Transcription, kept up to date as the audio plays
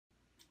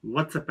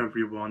What's up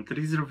everyone,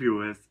 today's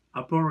review is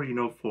OPPO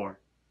Reno 4.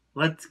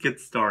 Let's get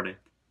started.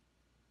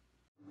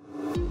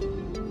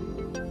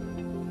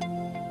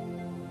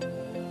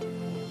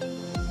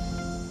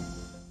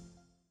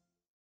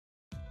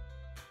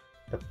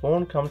 The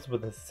phone comes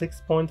with a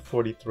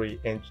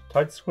 6.43-inch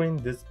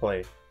touchscreen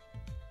display.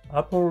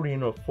 OPPO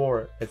Reno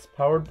 4 is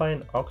powered by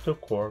an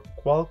octa-core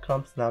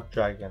Qualcomm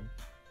Snapdragon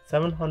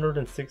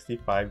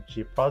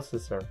 765G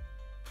processor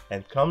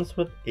and comes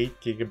with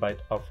 8GB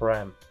of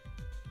RAM.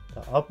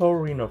 The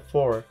OPPO Reno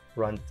 4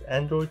 runs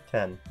Android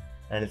 10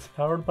 and is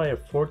powered by a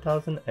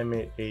 4000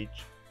 mAh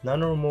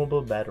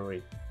non-removable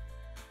battery.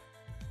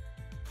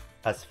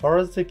 As far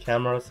as the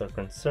cameras are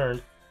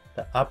concerned,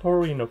 the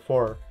OPPO Reno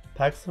 4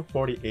 packs a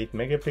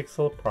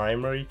 48-megapixel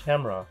primary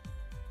camera,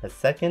 a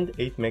second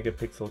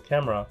 8-megapixel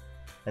camera,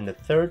 and a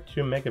third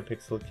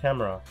 2-megapixel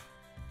camera.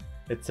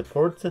 It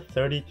supports a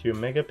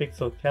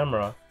 32-megapixel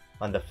camera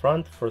on the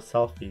front for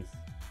selfies.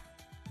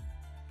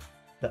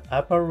 The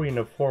OPPO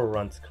Reno 4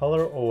 runs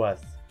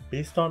ColorOS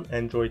based on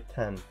Android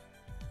 10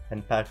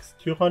 and packs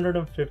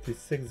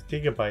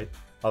 256GB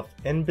of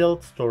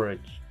inbuilt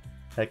storage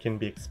that can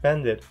be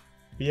expanded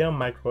via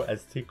micro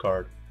SD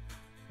card.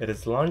 It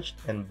is launched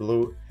in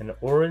blue and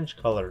orange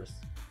colors.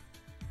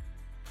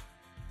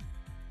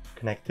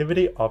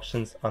 Connectivity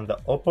options on the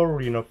OPPO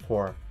Reno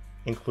 4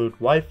 include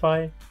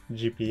Wi-Fi,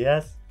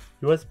 GPS,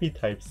 USB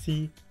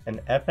Type-C, and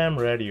FM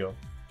radio.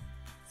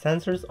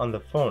 Sensors on the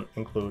phone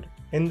include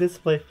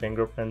in-display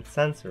fingerprint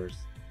sensors.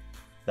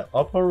 The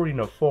OPPO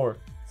Reno 4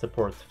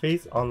 supports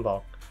face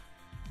unlock.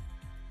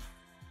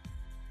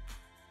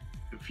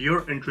 If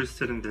you're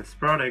interested in this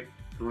product,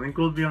 the link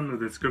will be on the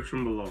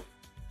description below.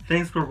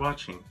 Thanks for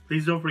watching.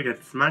 Please don't forget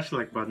to smash the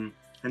like button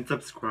and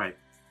subscribe.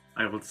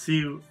 I will see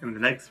you in the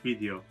next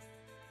video.